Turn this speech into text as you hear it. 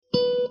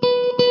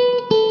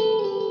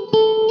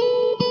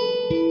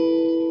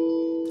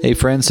Hey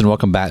friends, and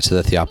welcome back to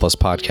the Theopolis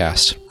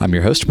Podcast. I'm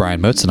your host,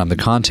 Brian Moats, and I'm the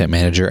content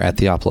manager at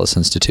Theopolis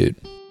Institute.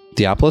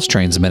 Theopolis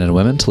trains men and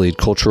women to lead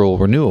cultural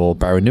renewal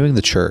by renewing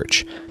the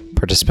church.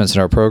 Participants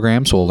in our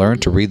programs will learn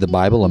to read the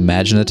Bible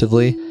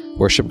imaginatively,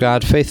 worship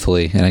God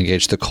faithfully, and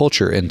engage the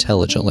culture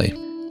intelligently.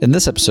 In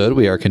this episode,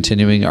 we are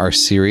continuing our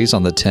series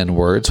on the 10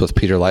 words with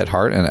Peter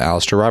Leithart and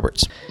Alistair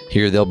Roberts.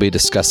 Here they'll be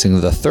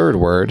discussing the third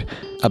word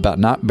about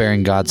not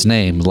bearing God's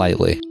name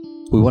lightly.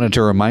 We wanted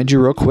to remind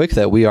you real quick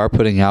that we are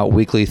putting out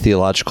weekly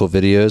theological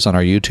videos on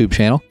our YouTube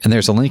channel, and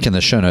there's a link in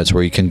the show notes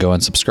where you can go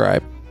and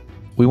subscribe.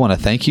 We want to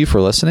thank you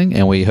for listening,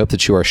 and we hope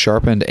that you are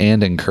sharpened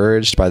and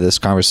encouraged by this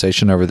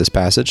conversation over this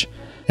passage.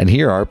 And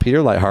here are Peter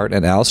Leithart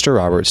and Alistair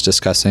Roberts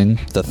discussing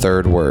the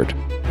third word.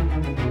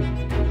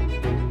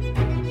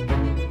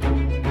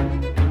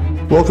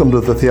 Welcome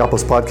to the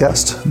Theopolis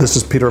Podcast. This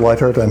is Peter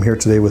Leithart. I'm here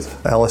today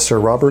with Alistair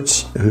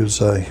Roberts, who's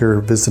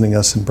here visiting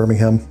us in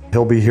Birmingham.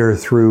 He'll be here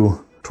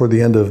toward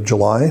the end of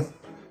July,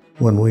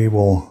 when we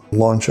will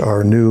launch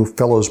our new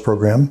Fellows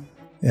program.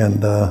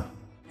 And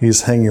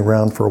he's hanging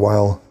around for a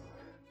while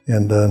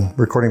and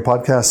recording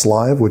podcasts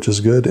live, which is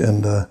good.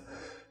 And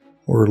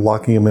we're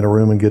locking him in a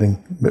room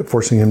and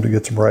forcing him to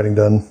get some writing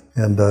done.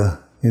 And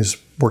he's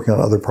working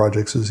on other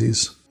projects as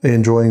he's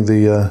enjoying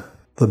the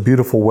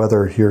beautiful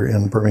weather here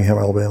in Birmingham,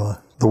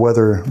 Alabama. The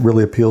weather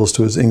really appeals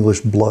to his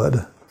English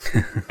blood.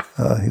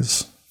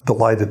 He's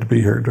delighted to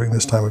be here during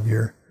this time of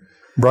year.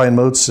 Brian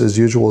Moats, as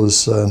usual,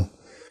 is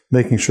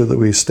making sure that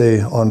we stay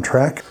on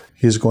track.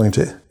 He's going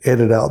to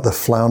edit out the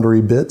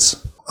floundery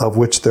bits, of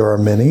which there are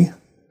many,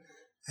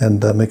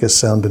 and make us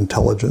sound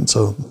intelligent.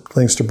 So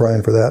thanks to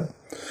Brian for that.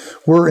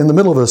 We're in the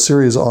middle of a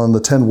series on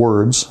the 10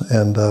 words,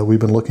 and we've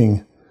been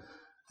looking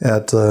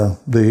at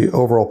the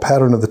overall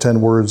pattern of the 10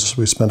 words.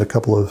 We spent a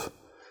couple of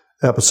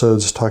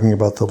episodes talking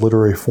about the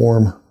literary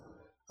form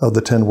of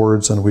the 10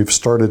 words, and we've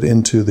started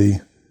into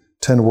the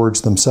 10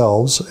 words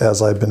themselves,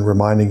 as I've been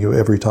reminding you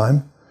every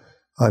time.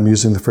 I'm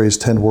using the phrase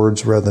 10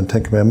 words rather than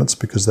 10 commandments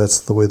because that's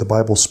the way the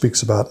Bible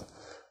speaks about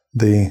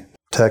the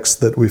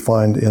text that we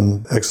find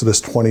in Exodus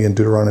 20 and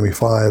Deuteronomy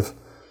 5.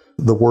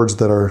 The words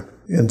that are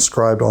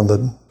inscribed on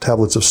the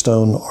tablets of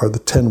stone are the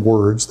 10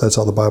 words. That's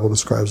how the Bible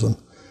describes them.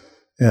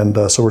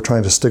 And so we're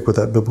trying to stick with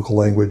that biblical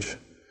language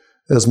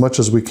as much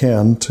as we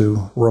can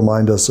to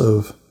remind us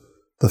of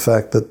the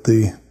fact that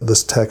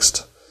this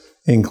text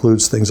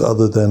includes things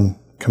other than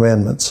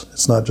commandments.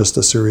 It's not just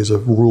a series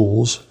of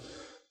rules,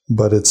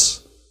 but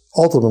it's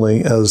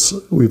ultimately, as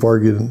we've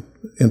argued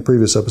in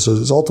previous episodes,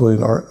 it's ultimately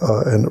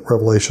a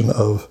revelation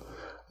of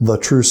the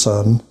true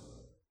Son.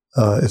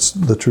 It's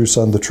the true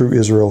Son, the true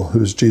Israel,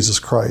 who's Jesus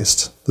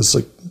Christ. This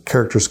is a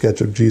character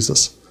sketch of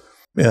Jesus.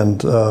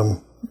 And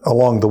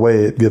along the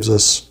way, it gives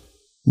us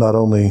not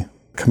only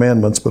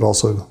commandments, but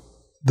also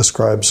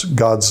describes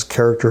God's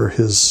character,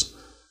 his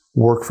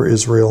work for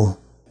Israel.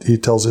 He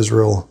tells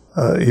Israel,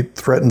 he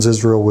threatens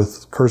Israel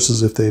with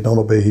curses if they don't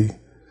obey. He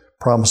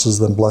promises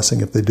them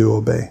blessing if they do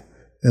obey,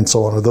 and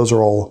so on. And those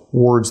are all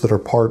words that are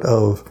part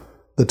of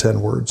the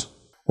 10 words.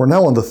 We're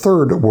now on the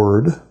third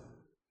word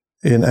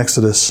in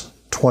Exodus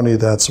 20.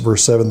 That's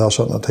verse 7. Thou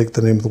shalt not take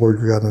the name of the Lord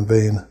your God in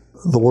vain.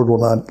 The Lord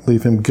will not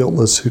leave him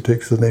guiltless who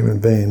takes the name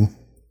in vain.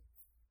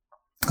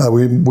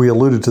 We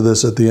alluded to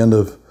this at the end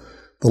of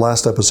the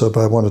last episode, but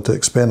I wanted to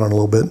expand on it a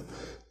little bit.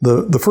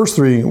 The first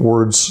three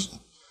words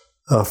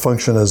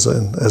function as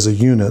a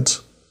unit.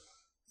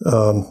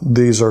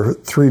 These are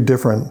three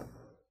different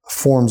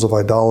forms of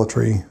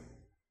idolatry.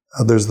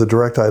 There's the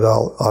direct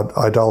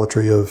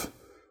idolatry of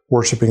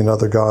worshiping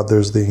another god.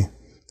 There's the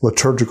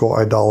liturgical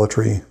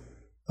idolatry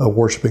of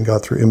worshiping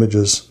God through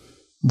images.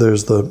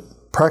 There's the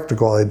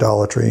practical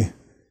idolatry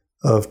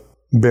of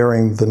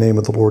bearing the name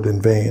of the Lord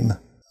in vain.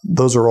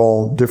 Those are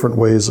all different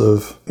ways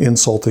of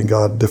insulting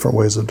God, different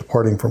ways of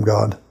departing from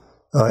God.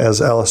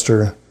 As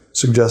Alistair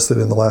suggested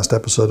in the last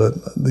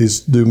episode, these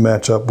do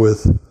match up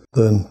with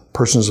the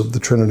persons of the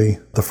Trinity.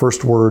 The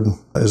first word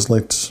is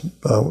linked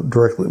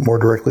more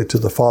directly to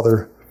the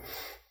Father.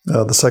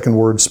 The second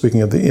word,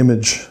 speaking of the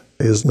image,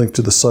 is linked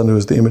to the Son, who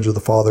is the image of the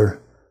Father.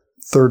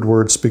 Third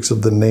word speaks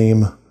of the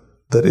name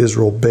that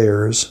Israel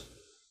bears,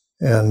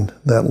 and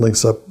that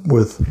links up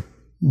with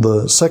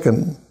the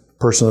second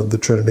person of the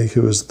Trinity,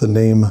 who is the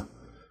name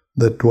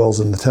that dwells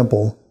in the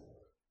temple.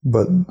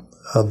 But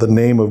the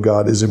name of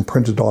God is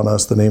imprinted on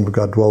us. The name of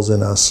God dwells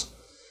in us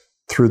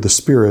through the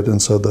Spirit.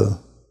 And so the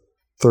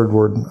third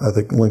word, I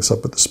think, links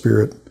up with the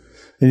Spirit.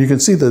 And you can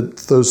see that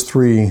those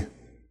three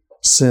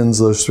sins,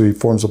 those three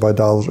forms of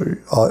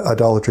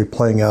idolatry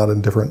playing out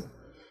in different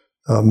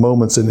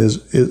moments in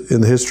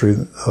the history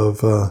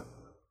of,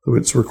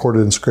 it's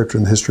recorded in Scripture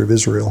in the history of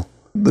Israel.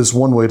 This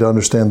one way to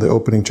understand the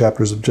opening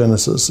chapters of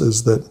Genesis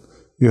is that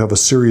you have a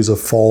series of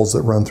falls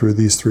that run through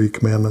these three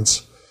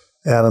commandments.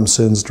 Adam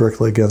sins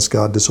directly against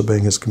God,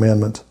 disobeying his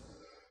commandment.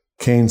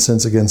 Cain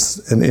sins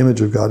against an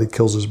image of God. He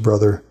kills his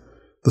brother.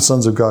 The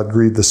sons of God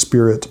grieve the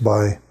Spirit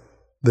by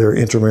their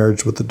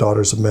intermarriage with the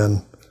daughters of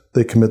men.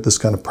 They commit this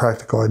kind of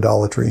practical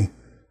idolatry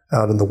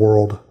out in the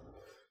world.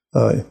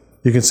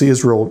 You can see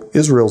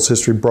Israel's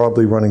history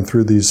broadly running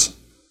through these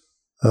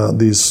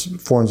these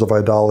forms of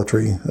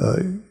idolatry.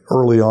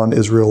 Early on,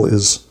 Israel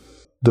is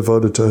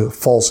devoted to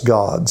false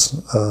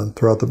gods.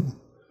 Throughout the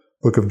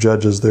book of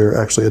Judges, they're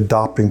actually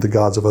adopting the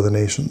gods of other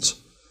nations.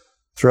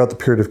 Throughout the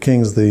period of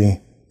Kings, the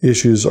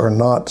issues are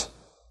not,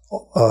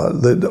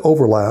 they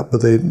overlap,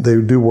 but they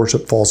do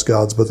worship false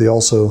gods, but they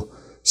also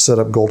set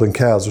up golden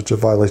calves, which is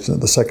a violation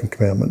of the second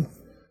commandment.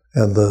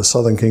 And the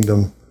southern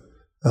kingdom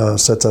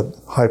sets up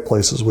high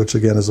places, which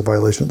again is a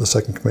violation of the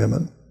second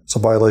commandment. It's a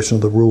violation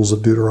of the rules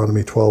of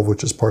Deuteronomy 12,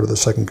 which is part of the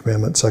second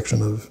commandment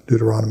section of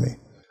Deuteronomy.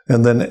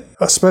 And then,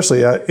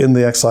 especially in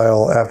the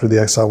exile, after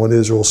the exile, when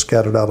Israel is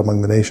scattered out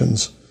among the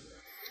nations,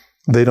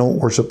 they don't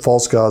worship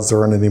false gods. There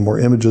aren't any more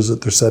images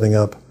that they're setting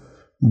up,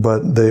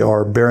 but they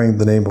are bearing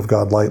the name of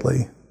God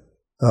lightly.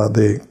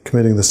 They're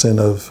committing the sin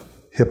of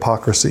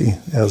hypocrisy,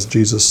 as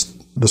Jesus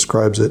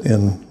describes it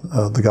in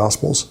the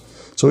Gospels.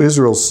 So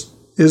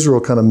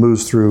Israel kind of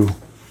moves through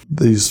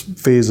these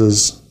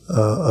phases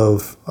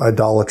of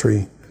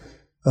idolatry,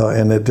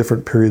 and at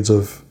different periods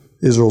of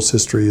Israel's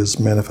history is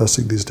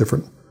manifesting these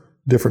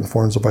different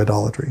forms of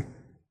idolatry.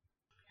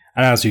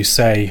 And as you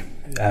say,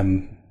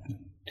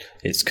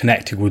 it's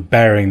connected with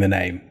bearing the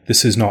name.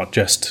 This is not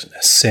just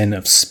a sin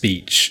of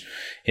speech.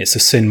 It's a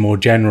sin more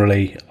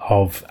generally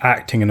of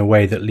acting in a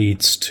way that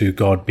leads to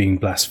God being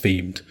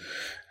blasphemed.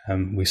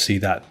 We see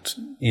that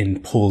in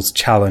Paul's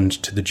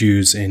challenge to the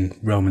Jews in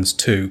Romans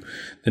 2.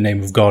 The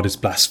name of God is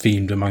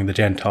blasphemed among the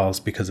Gentiles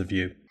because of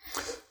you.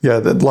 Yeah,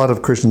 a lot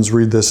of Christians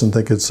read this and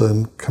think it's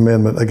a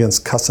commandment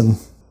against cussing.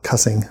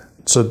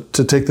 So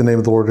to take the name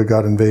of the Lord your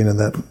God in vain in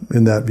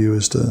that view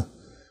is to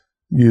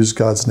use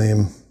God's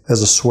name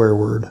as a swear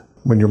word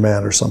when you're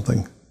mad or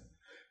something.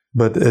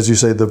 But as you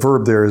say, the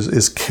verb there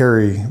is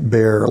carry,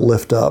 bear,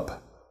 lift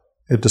up.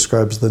 It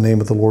describes the name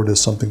of the Lord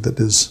as something that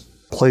is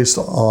placed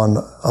on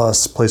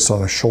us, placed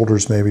on our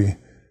shoulders maybe,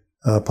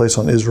 placed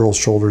on Israel's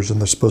shoulders,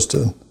 and they're supposed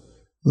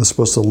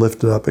to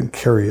lift it up and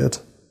carry it.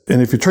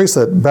 And if you trace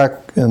that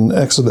back in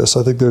Exodus,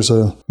 I think there's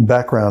a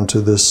background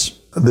to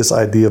this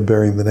idea of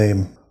bearing the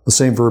name. The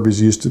same verb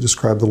is used to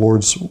describe the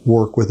Lord's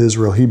work with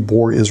Israel. He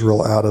bore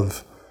Israel out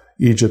of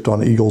Egypt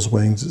on eagle's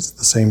wings. It's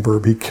the same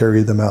verb. He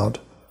carried them out.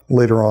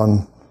 Later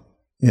on,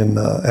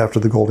 after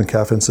the golden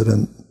calf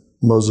incident,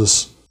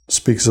 Moses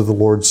speaks of the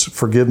Lord's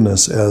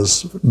forgiveness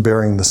as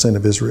bearing the sin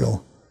of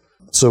Israel.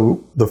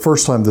 So the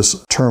first time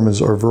this term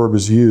or verb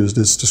is used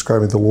is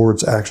describing the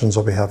Lord's actions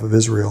on behalf of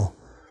Israel.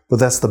 But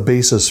that's the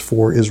basis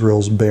for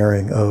Israel's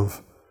bearing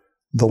of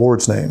the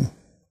Lord's name.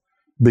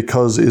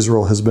 Because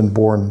Israel has been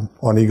born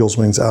on eagle's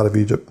wings out of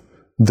Egypt,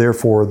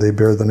 therefore they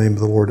bear the name of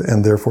the Lord,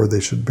 and therefore they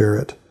should bear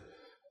it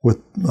with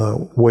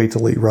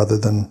weightily rather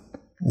than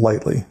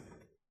lightly.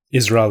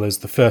 Israel is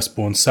the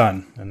firstborn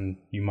son, and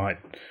you might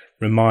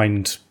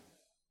remind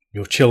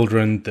your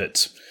children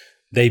that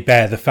they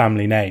bear the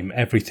family name.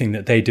 Everything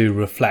that they do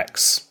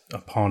reflects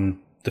upon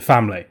the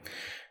family.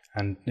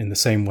 And in the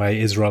same way,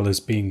 Israel is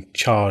being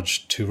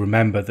charged to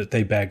remember that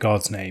they bear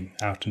God's name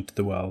out into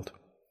the world.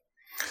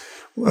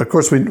 Of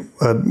course,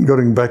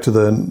 going back to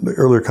the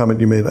earlier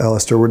comment you made,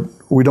 Alistair,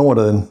 we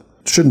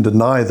shouldn't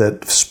deny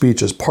that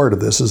speech is part of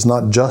this. It's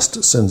not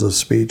just sins of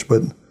speech,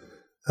 but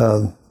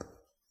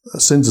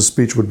sins of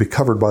speech would be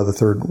covered by the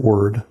third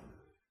word,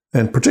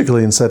 and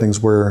particularly in settings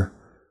where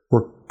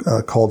we're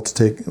called to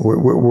take,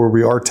 where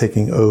we are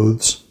taking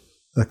oaths,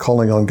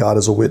 calling on God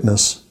as a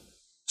witness,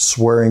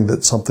 swearing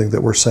that something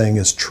that we're saying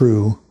is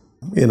true.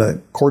 In a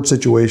court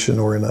situation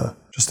or in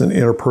just an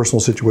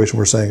interpersonal situation,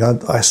 we're saying,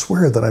 I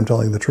swear that I'm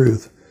telling the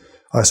truth.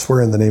 I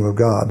swear in the name of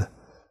God.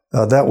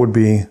 That would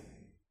be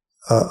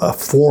a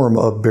form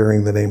of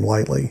bearing the name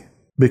lightly,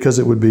 because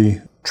it would be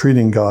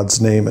treating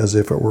God's name as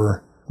if it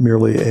were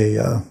merely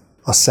a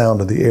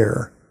sound of the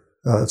air.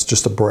 It's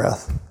just a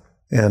breath.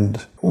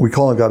 And we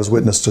call on God as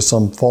witness to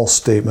some false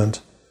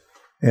statement,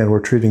 and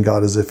we're treating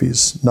God as if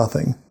he's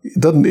nothing.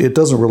 It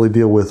doesn't really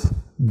deal with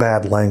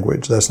bad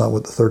language. That's not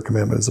what the third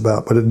commandment is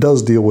about. But it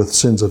does deal with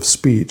sins of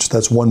speech.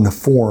 That's one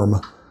form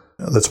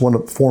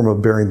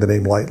of bearing the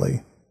name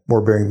lightly,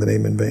 or bearing the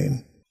name in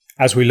vain.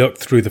 As we look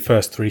through the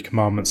first three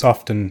commandments,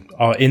 often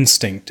our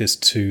instinct is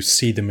to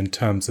see them in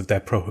terms of their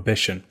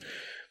prohibition.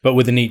 But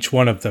within each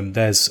one of them,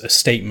 there's a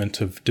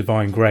statement of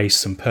divine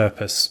grace and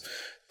purpose,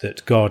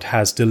 that God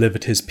has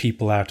delivered his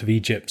people out of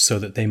Egypt so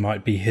that they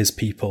might be his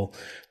people,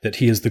 that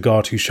he is the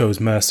God who shows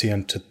mercy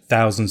unto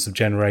thousands of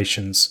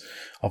generations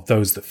of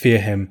those that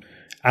fear him,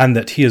 and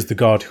that he is the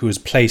God who has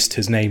placed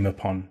his name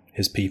upon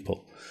his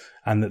people,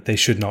 and that they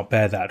should not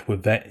bear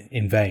that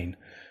in vain.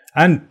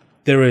 And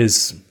there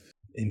is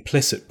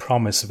implicit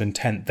promise of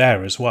intent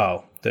there as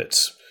well, that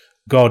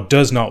God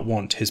does not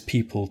want his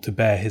people to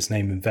bear his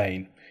name in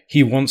vain.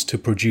 He wants to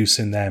produce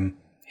in them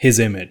his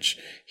image.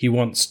 He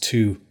wants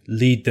to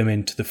lead them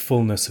into the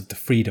fullness of the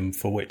freedom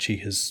for which he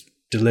has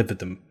delivered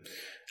them.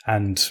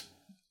 And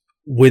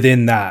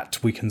within that,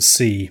 we can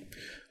see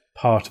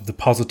part of the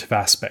positive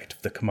aspect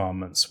of the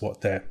commandments,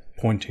 what they're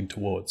pointing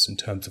towards in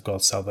terms of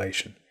God's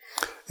salvation.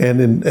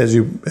 And as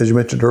you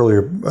mentioned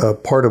earlier,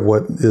 part of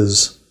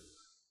what's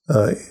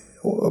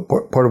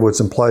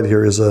implied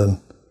here is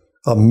a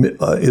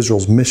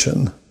Israel's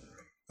mission.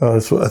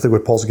 That's what I think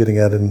what Paul's getting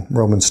at in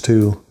Romans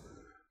 2.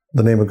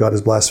 The name of God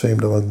is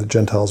blasphemed among the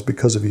Gentiles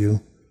because of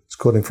you. He's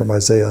quoting from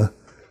Isaiah.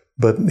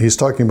 But he's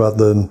talking about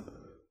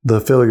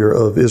the failure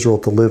of Israel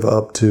to live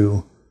out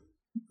the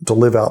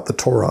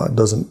Torah.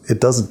 It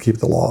doesn't keep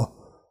the law.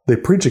 They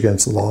preach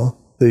against the law.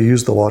 They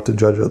use the law to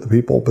judge other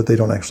people, but they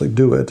don't actually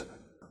do it.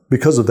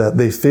 Because of that,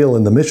 they fail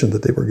in the mission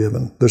that they were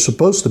given. They're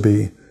supposed to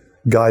be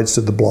guides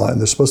to the blind.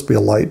 They're supposed to be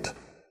a light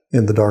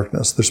in the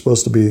darkness. They're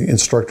supposed to be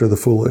instructor of the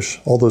foolish.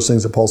 All those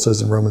things that Paul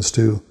says in Romans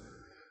 2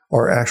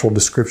 are actual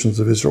descriptions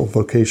of Israel's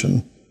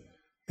vocation.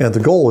 And the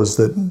goal is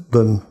that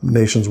the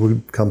nations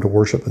would come to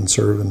worship and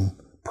serve and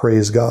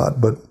praise God.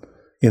 But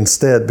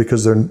instead,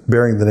 because they're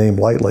bearing the name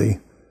lightly,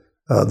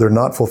 they're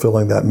not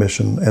fulfilling that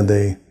mission, and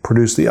they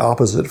produce the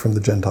opposite from the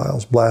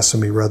Gentiles,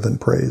 blasphemy rather than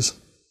praise.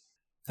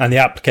 And the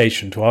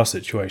application to our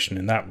situation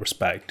in that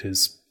respect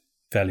is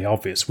fairly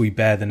obvious. We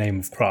bear the name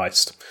of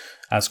Christ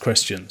as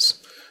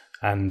Christians,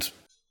 and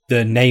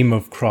the name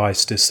of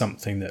Christ is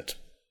something that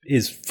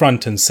is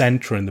front and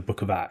center in the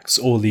book of Acts.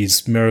 All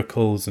these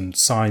miracles and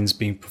signs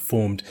being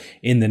performed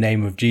in the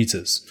name of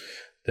Jesus.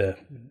 The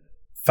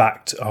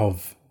fact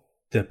of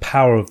the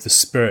power of the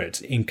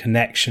Spirit in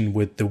connection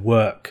with the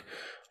work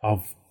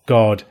of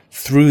God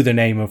through the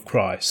name of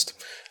Christ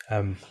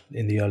in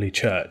the early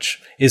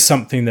church is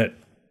something that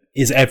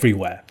is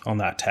everywhere on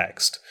that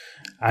text.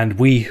 And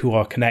we who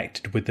are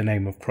connected with the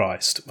name of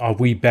Christ, are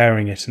we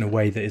bearing it in a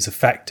way that is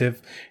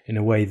effective, in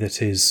a way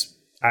that is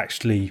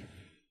actually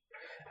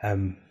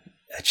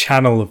a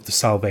channel of the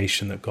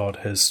salvation that God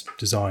has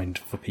designed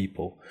for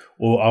people?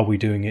 Or are we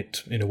doing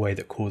it in a way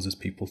that causes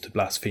people to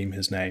blaspheme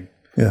his name?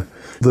 Yeah.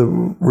 The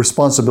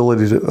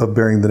responsibility of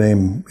bearing the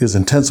name is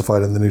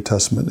intensified in the New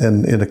Testament.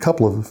 And in a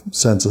couple of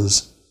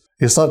senses,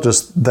 it's not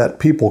just that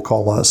people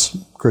call us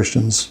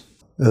Christians,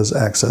 as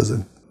Acts says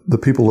it. The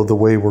people of the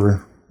way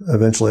were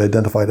eventually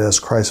identified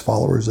as Christ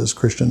followers, as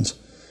Christians.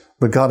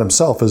 But God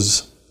himself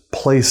has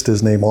placed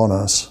his name on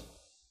us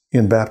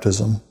in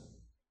baptism.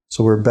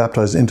 So we're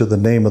baptized into the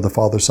name of the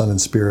Father, Son, and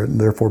Spirit, and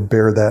therefore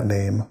bear that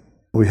name.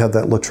 We have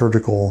that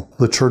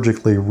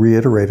liturgically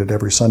reiterated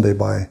every Sunday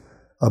by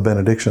a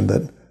benediction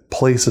that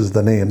places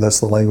the name.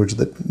 That's the language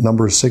that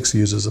Numbers 6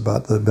 uses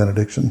about the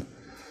benediction.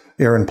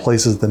 Aaron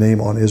places the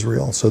name on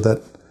Israel, so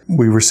that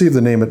we receive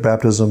the name at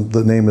baptism.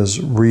 The name is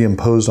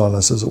reimposed on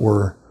us, as it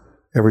were,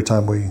 every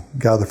time we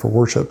gather for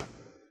worship.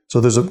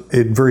 So there's a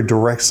very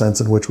direct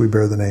sense in which we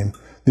bear the name.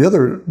 The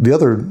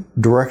other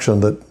direction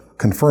that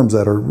confirms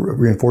that or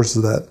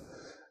reinforces that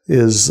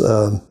is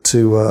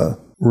to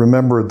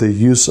remember the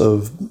use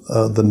of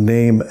the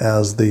name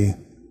as the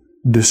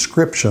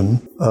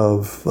description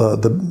of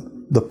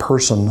the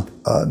person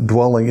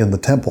dwelling in the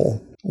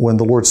temple. When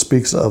the Lord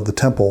speaks of the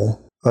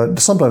temple,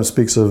 sometimes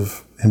speaks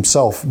of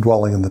himself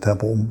dwelling in the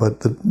temple,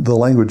 but the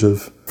language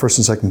of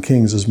 1st and 2nd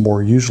Kings is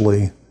more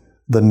usually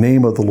the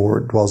name of the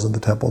Lord dwells in the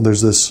temple. And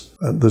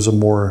there's a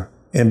more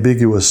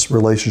ambiguous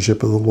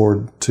relationship of the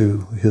Lord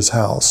to his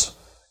house.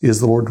 Is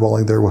the Lord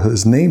dwelling there? Well,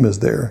 his name is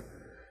there.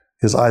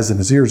 His eyes and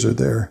his ears are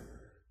there.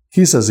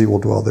 He says he will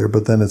dwell there,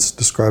 but then it's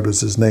described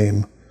as his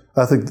name.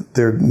 I think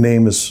their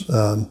name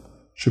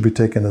should be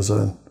taken as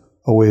a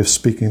way of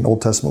speaking, an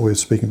Old Testament way of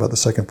speaking about the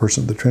second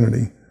person of the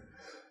Trinity.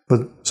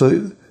 But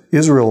so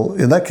Israel,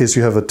 in that case,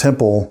 you have a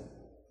temple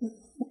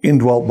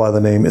indwelt by the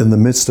name in the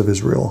midst of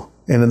Israel.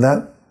 And in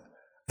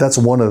that's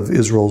one of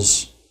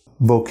Israel's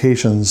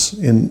vocations.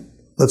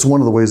 That's one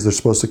of the ways they're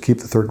supposed to keep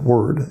the third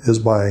word, is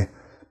by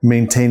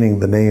maintaining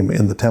the name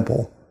in the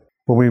temple.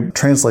 When we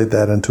translate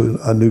that into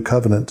a new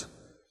covenant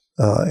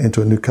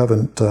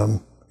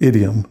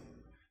idiom,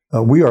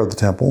 we are the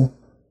temple.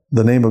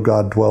 The name of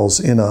God dwells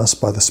in us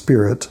by the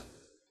Spirit.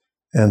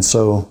 And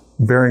so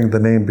bearing the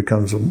name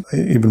becomes an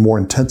even more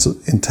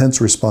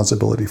intense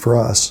responsibility for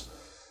us,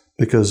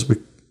 because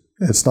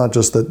it's not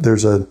just that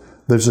there's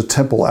a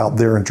temple out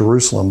there in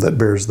Jerusalem that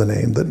bears the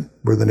name,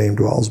 where the name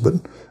dwells, but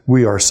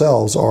we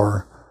ourselves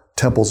are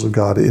temples of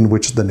God in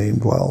which the name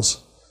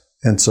dwells.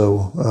 And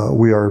so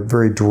we are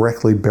very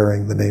directly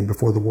bearing the name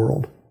before the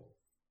world.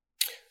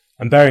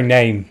 And bearing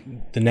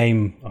the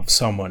name of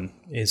someone,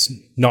 is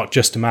not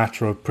just a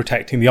matter of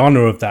protecting the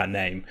honor of that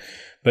name,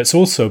 but it's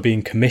also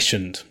being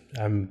commissioned.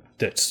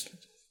 That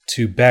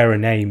to bear a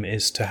name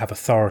is to have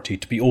authority,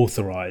 to be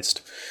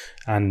authorized.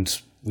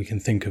 And we can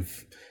think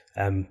of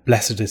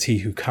blessed is he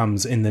who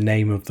comes in the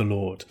name of the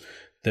Lord,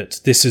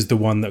 that this is the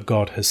one that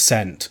God has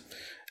sent.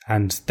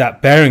 And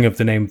that bearing of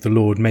the name of the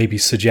Lord maybe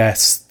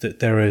suggests that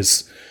there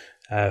is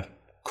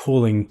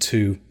calling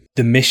to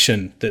the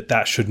mission,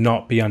 that should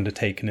not be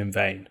undertaken in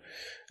vain.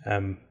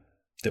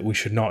 That we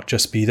should not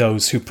just be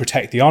those who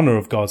protect the honor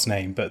of God's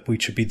name, but we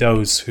should be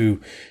those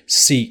who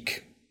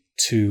seek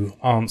to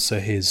answer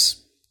his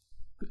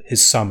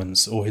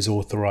summons or his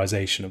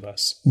authorization of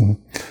us.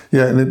 Mm-hmm.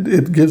 Yeah, and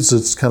it gives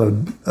its kind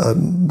of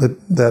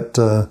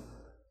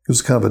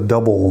gives kind of a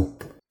double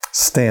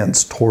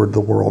stance toward the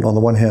world. On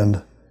the one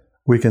hand,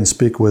 we can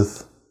speak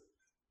with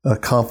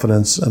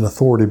confidence and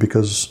authority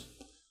because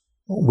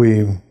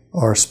we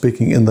are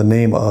speaking in the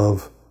name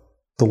of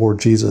the Lord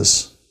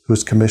Jesus, who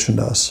has commissioned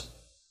us.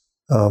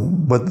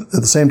 But at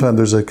the same time,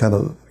 there's a kind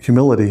of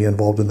humility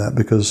involved in that,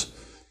 because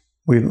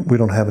we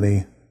don't have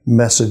any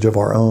message of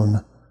our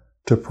own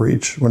to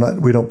preach.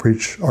 We don't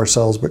preach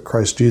ourselves, but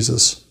Christ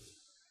Jesus,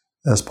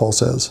 as Paul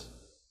says.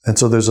 And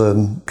so there's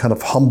a kind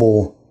of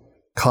humble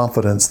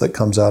confidence that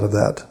comes out of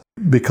that.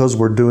 Because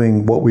we're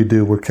doing what we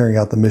do, we're carrying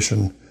out the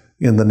mission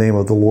in the name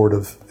of the Lord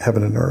of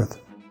heaven and earth.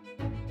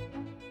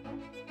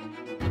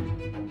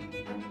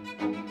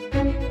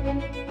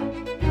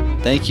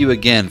 Thank you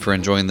again for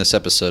enjoying this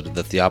episode of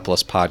the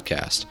Theopolis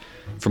Podcast.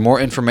 For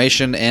more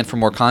information and for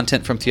more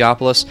content from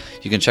Theopolis,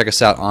 you can check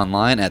us out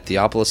online at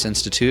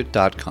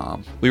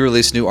theopolisinstitute.com. We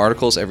release new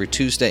articles every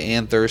Tuesday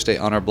and Thursday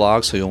on our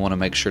blog, so you'll want to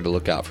make sure to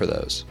look out for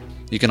those.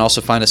 You can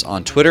also find us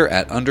on Twitter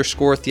at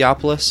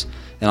 _Theopolis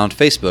and on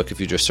Facebook if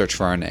you just search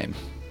for our name.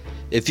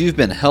 If you've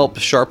been helped,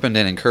 sharpened,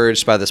 and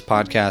encouraged by this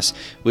podcast,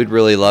 we'd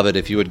really love it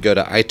if you would go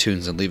to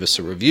iTunes and leave us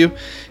a review.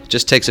 It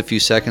just takes a few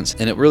seconds,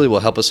 and it really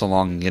will help us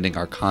along in getting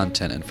our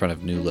content in front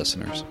of new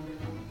listeners.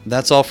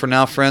 That's all for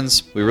now,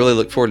 friends. We really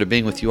look forward to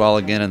being with you all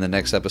again in the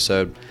next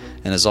episode.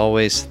 And as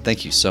always,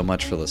 thank you so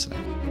much for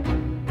listening.